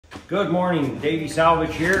Good morning, Davey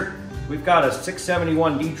Salvage here. We've got a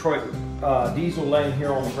 671 Detroit diesel laying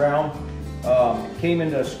here on the ground. Came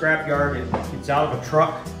into a scrap yard. It's out of a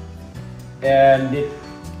truck and it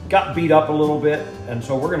got beat up a little bit, and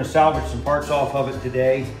so we're going to salvage some parts off of it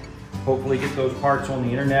today. Hopefully get those parts on the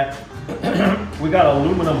internet. We got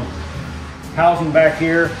aluminum housing back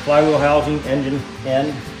here, flywheel housing, engine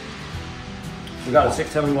end. We got a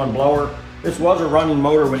 671 blower. This was a running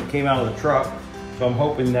motor when it came out of the truck, so I'm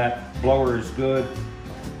hoping that blower is good.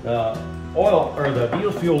 The oil or the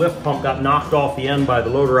diesel fuel lift pump got knocked off the end by the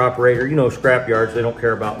loader operator. You know, scrap yards, they don't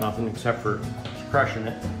care about nothing except for crushing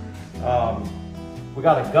it. We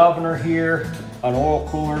got a governor here, an oil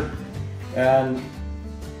cooler, and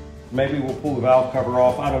maybe we'll pull the valve cover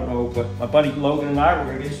off, I don't know, but my buddy Logan and I,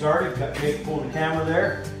 we're gonna get started. Got Jake pulling the camera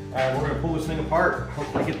there, and we're gonna pull this thing apart.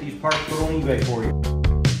 Hopefully get these parts put on eBay for you.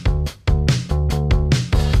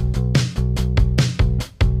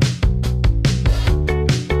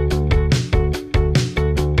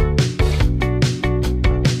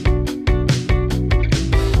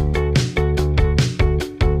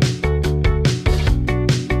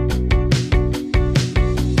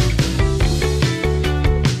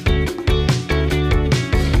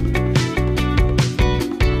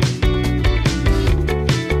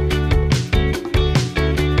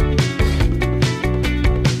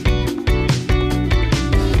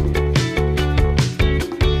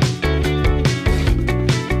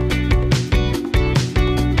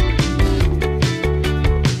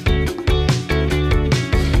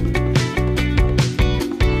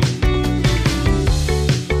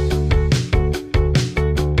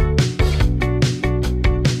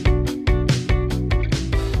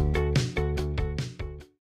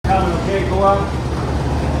 Okay, go up.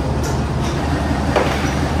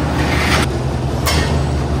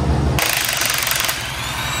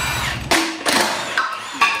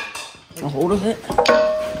 A hold of it.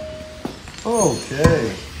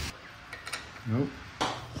 Okay. Nope.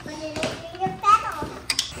 Put it in your pedal.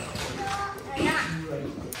 Or not.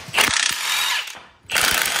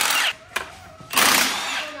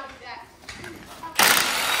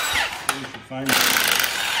 We should find it.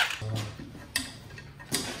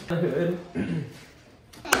 Good.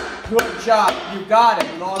 Good job. You got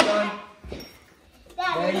it, Logan.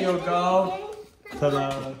 There you go.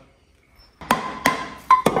 Ta-da.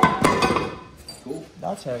 Cool.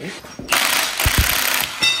 That's heavy.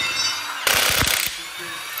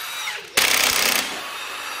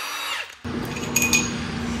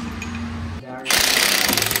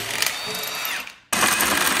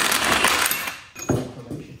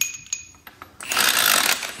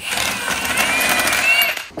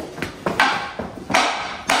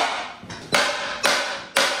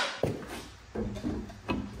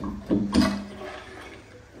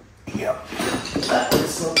 Yep. That is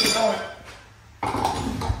something on it.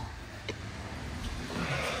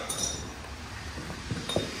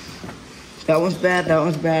 That one's bad. That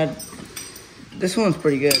one's bad. This one's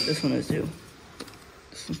pretty good. This one is too.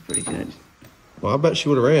 This one's pretty good. Well, I bet she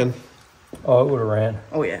would have ran. Oh, it would have ran.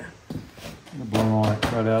 Oh yeah. Blown on it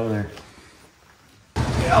right out of there.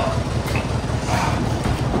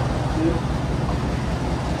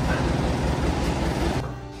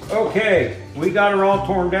 Okay, we got her all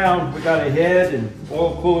torn down. We got a head and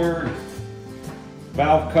oil cooler,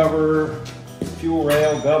 valve cover, fuel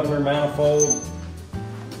rail, governor, manifold,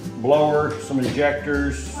 blower, some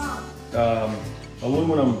injectors,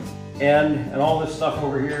 aluminum end, and all this stuff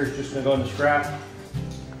over here is just gonna go in the scrap.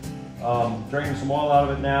 Draining some oil out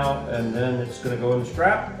of it now, and then it's gonna go in the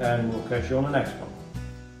scrap, and we'll catch you on the next one.